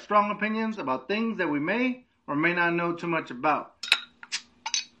Fast, we have strong opinions about things that we may or may not know too much about.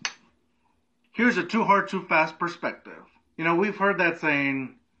 Here's a Too Hard Too Fast perspective. You know, we've heard that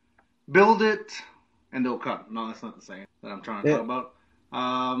saying, build it and they'll come. No, that's not the saying that I'm trying to talk about.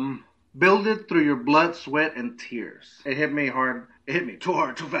 Build it through your blood, sweat, and tears. It hit me hard. It hit me too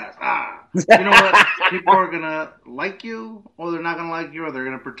hard, too fast. You know what? People are going to like you, or they're not going to like you, or they're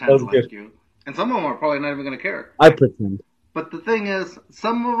going to pretend to like you. And some of them are probably not even going to care. I pretend. But the thing is,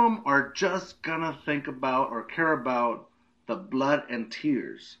 some of them are just going to think about or care about the blood and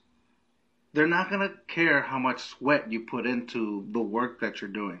tears. They're not going to care how much sweat you put into the work that you're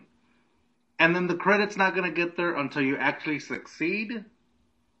doing. And then the credit's not going to get there until you actually succeed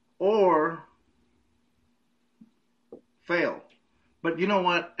or fail. But you know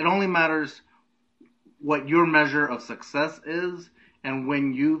what? It only matters what your measure of success is and what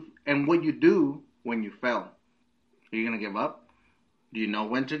you do when you fail. Are you going to give up? Do you know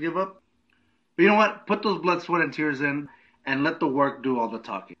when to give up? But you know what? Put those blood, sweat, and tears in and let the work do all the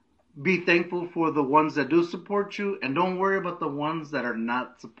talking. be thankful for the ones that do support you, and don't worry about the ones that are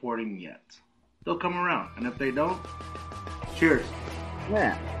not supporting yet. They'll come around, and if they don't, cheers.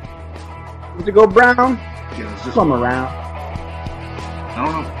 Yeah. Did you go brown? Yeah, it's just come around. I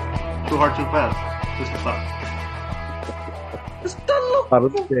don't know. Too hard, too fast. Just a thought.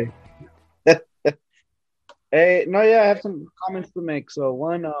 Hey, no, yeah, I have some comments to make. So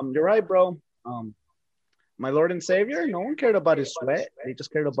one, you're right, bro. My Lord and Savior, no one cared about his sweat. They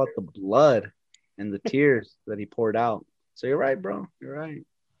just cared about the blood and the tears that he poured out. So you're right, bro. You're right.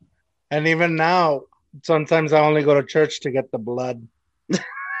 And even now, sometimes I only go to church to get the blood.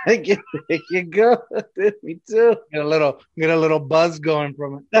 You go. Me too. Get a little buzz going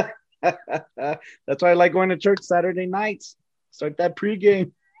from it. That's why I like going to church Saturday nights. Start that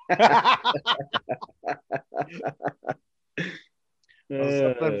pregame.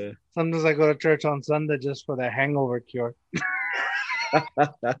 Sometimes I go to church on Sunday just for the hangover cure.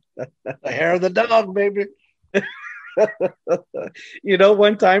 The hair of the dog, baby. You know,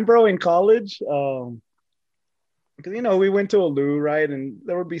 one time, bro, in college, because we went to a Lou, right? And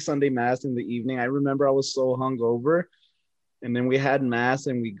there would be Sunday mass in the evening. I remember I was so hungover, and then we had mass,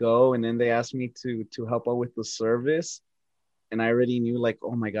 and we go, and then they asked me to help out with the service, and I already knew, like,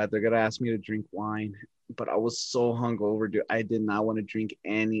 oh my God, they're gonna ask me to drink wine. But I was so hungover, dude. I did not want to drink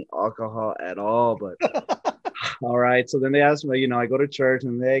any alcohol at all. But all right. So then they asked me, I go to church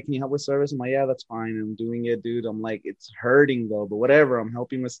and they, can you help with service? I'm like, yeah, that's fine. I'm doing it, dude. I'm like, it's hurting though, but whatever. I'm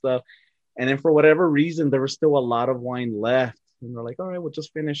helping with stuff. And then for whatever reason, there was still a lot of wine left. And they're like, all right, we'll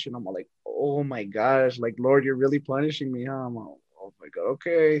just finish. And I'm like, oh my gosh, like, Lord, you're really punishing me, huh? I'm like, oh my God,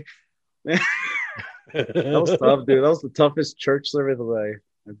 okay. That was tough, dude. That was the toughest church service that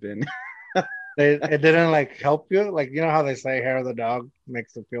I've been. It didn't like help you, like, you know how they say hair of the dog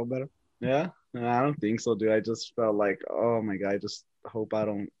makes it feel better. Yeah, no, I don't think so, dude. I just felt like, oh my God, I just hope I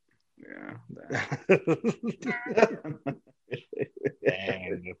don't. Yeah.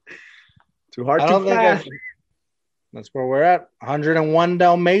 Too hard to fast. That's where we're at. 101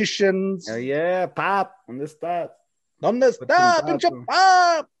 Dalmatians. Oh yeah, Pop. ¿Dónde está? ¿Dónde está, pinche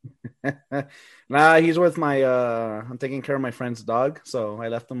Pop? Nah, he's with my. I'm taking care of my friend's dog, so I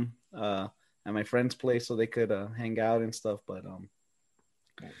left him at my friend's place so they could hang out and stuff. But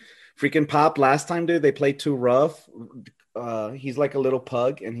freaking Pop, last time, dude, they played too rough. He's like a little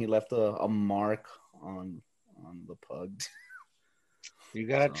pug, and he left a mark on the pug. You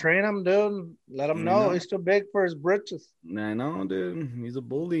gotta train him, dude. Let him know he's too big for his britches. I know, dude. He's a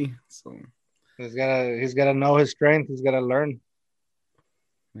bully. So he's gotta know his strength. He's gotta learn.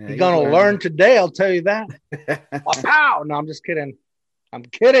 Yeah, he's gonna learn today. I'll tell you that. Pow! No, I'm just kidding. I'm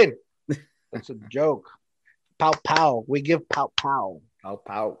kidding. That's a joke. Pow pow. We give pow pow. Pow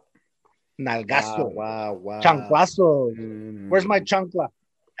pow. Nalgazo. Wow. Chanclazo. Where's my chancla?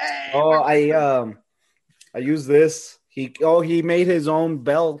 Oh, I use this. He made his own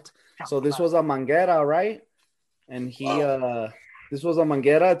belt. So this was a manguera, right? And this was a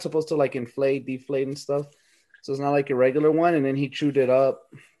manguera. It's supposed to like inflate, deflate, and stuff. So it's not like a regular one. And then he chewed it up.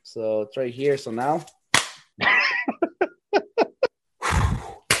 So it's right here. So now.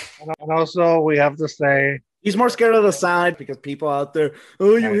 And also, we have to say he's more scared of the sound because people out there,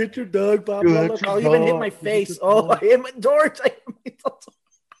 oh, you hit your dog, blah, blah, blah. Oh, you even hit my face. Oh, I hit my door.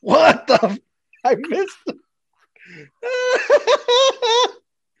 What the? I missed it.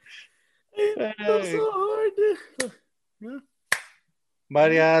 That's so hard. Yeah.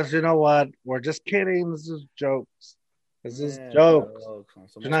 But yes, you know what? We're just kidding. This is jokes. This is jokes.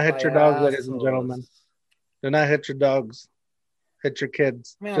 Do not hit your dogs, ladies and gentlemen. Do not hit your dogs. Hit your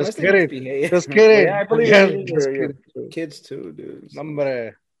kids. Man, just kidding. Just kidding. Yeah, I believe your kids too, dude.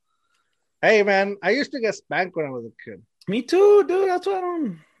 Number. Hey, man, I used to get spanked when I was a kid. Me too, dude. That's why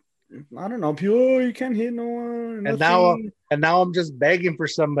I don't know. Pure, you can't hit no one. And now I'm just begging for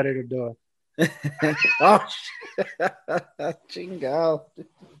somebody to do it. Oh, chingao.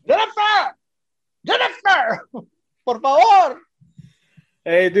 Jennifer, por favor.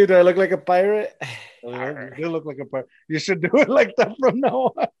 Hey, dude, do I look like a pirate? You do look like a pirate. You should do it like that from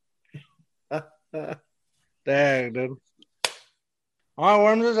now on. Dang, dude. All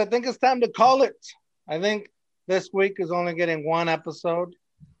right, Wormers, I think it's time to call it. I think this week is only getting one episode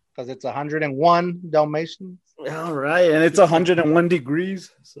because it's 101 Dalmatians. All right, and it's 101 degrees.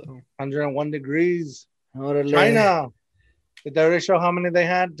 So 101 degrees. China. Did they already show how many they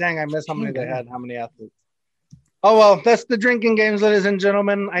had? Dang, I missed how many they had. How many athletes? Oh, well, that's the drinking games, ladies and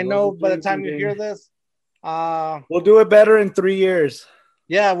gentlemen. I know by the time you hear this, we'll do it better in 3 years.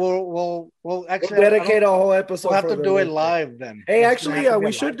 Yeah, we'll actually dedicate a whole episode. We'll have to do it live then. Hey, actually,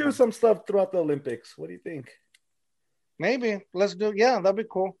 we should do some stuff throughout the Olympics. What do you think? Maybe. Let's do. Yeah, that'd be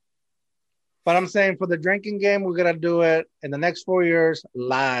cool. But I'm saying for the drinking game, we're gonna do it in the next 4 years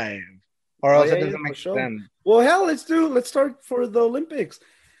live, or else it doesn't make sense. Well, hell, let's start for the Olympics.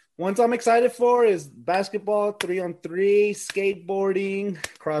 Ones I'm excited for is basketball, 3-on-3, skateboarding,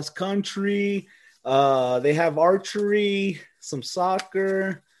 cross country. They have archery, some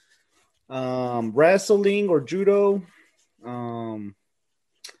soccer, wrestling or judo.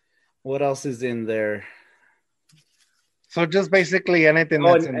 What else is in there? So just basically anything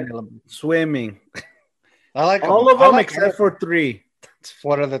that's in the Olympics. Swimming. I like all of them except for 3.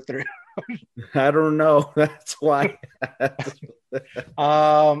 What are the 3? I don't know. That's why.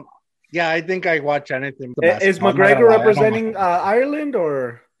 Yeah, I think I watch anything. Is McGregor representing Ireland,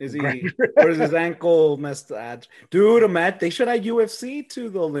 or is his ankle messed up? Dude, Matt, they should add UFC to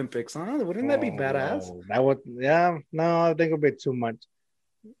the Olympics, huh? Wouldn't that be badass? That would, no, I think it would be too much.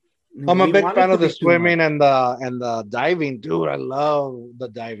 I'm a big fan of the swimming and the diving, dude. I love the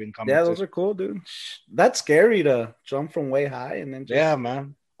diving competition. Yeah, those are cool, dude. That's scary to jump from way high and then yeah,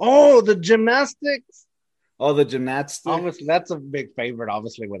 man. Oh, the gymnastics. Oh, the gymnastics. Obviously, that's a big favorite,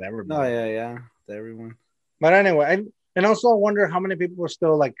 obviously, with everybody. Oh, yeah. To everyone. But anyway, and also I wonder how many people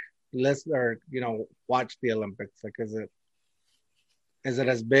still like listen or watch the Olympics. Like, is it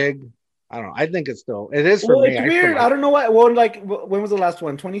as big? I don't know. I think it is for me. It's weird. I don't know what. Well, like, when was the last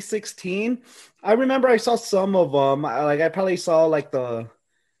one? 2016. I remember I saw some of them. I probably saw like the,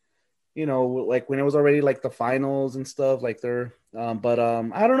 like when it was already like the finals and stuff. Like they're, but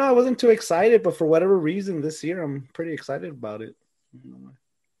I don't know. I wasn't too excited, but for whatever reason this year, I'm pretty excited about it.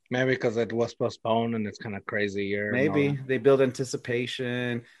 Maybe because it was postponed and it's kind of crazy year. Maybe they build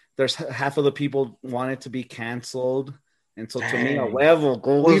anticipation. There's half of the people want it to be canceled. And so to me, a level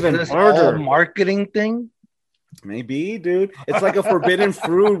go even further. Marketing thing? Maybe, dude. It's like a forbidden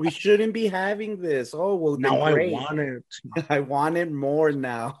fruit. We shouldn't be having this. Oh, well, now I want it. I want it more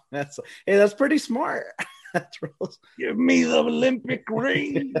now. That's pretty smart. That's real. Give me the Olympic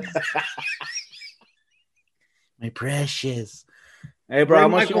ring. My precious. Hey, bro, how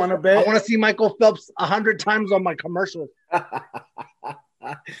much you want to bet? I want to see Michael Phelps 100 times on my commercials.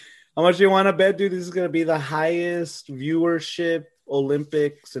 How much do you want to bet, dude? This is going to be the highest viewership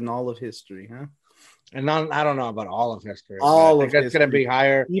Olympics in all of history, huh? And I don't know about all of history. I think it's going to be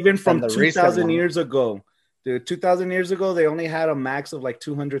higher. Even from 2,000 years ago. Dude, 2,000 years ago, they only had a max of like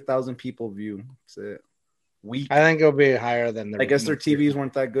 200,000 people view. That's it. I think it'll be higher than I guess their TVs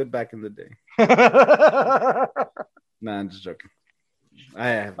weren't that good back in the day. Nah, I'm just joking.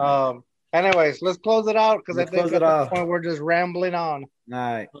 Anyways, let's close it out because I think at this point we're just rambling on. All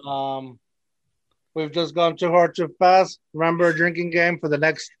right. We've just gone too hard, too fast. Remember a drinking game for the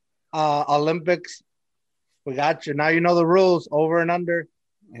next Olympics. We got you. Now you know the rules, over and under.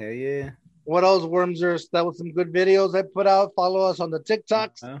 Hell yeah. What else, Wormsers? That was some good videos I put out. Follow us on the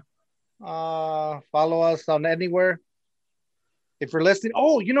TikToks. Follow us on anywhere. If you're listening,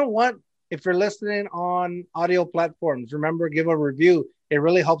 you know what? If you're listening on audio platforms, remember, give a review. It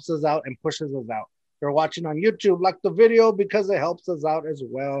really helps us out and pushes us out. If you're watching on YouTube, like the video because it helps us out as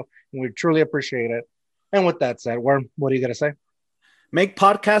well. And we truly appreciate it. And with that said, Worm, what are you going to say? Make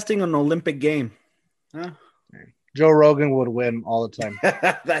podcasting an Olympic game. Huh? Joe Rogan would win all the time.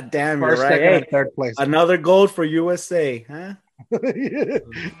 That damn, first, you're right. second, and third place. Another gold for USA, huh?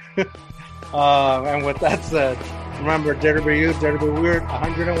 And with that said, remember, dare to be you, dare to be weird.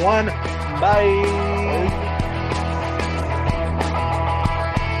 101. Bye.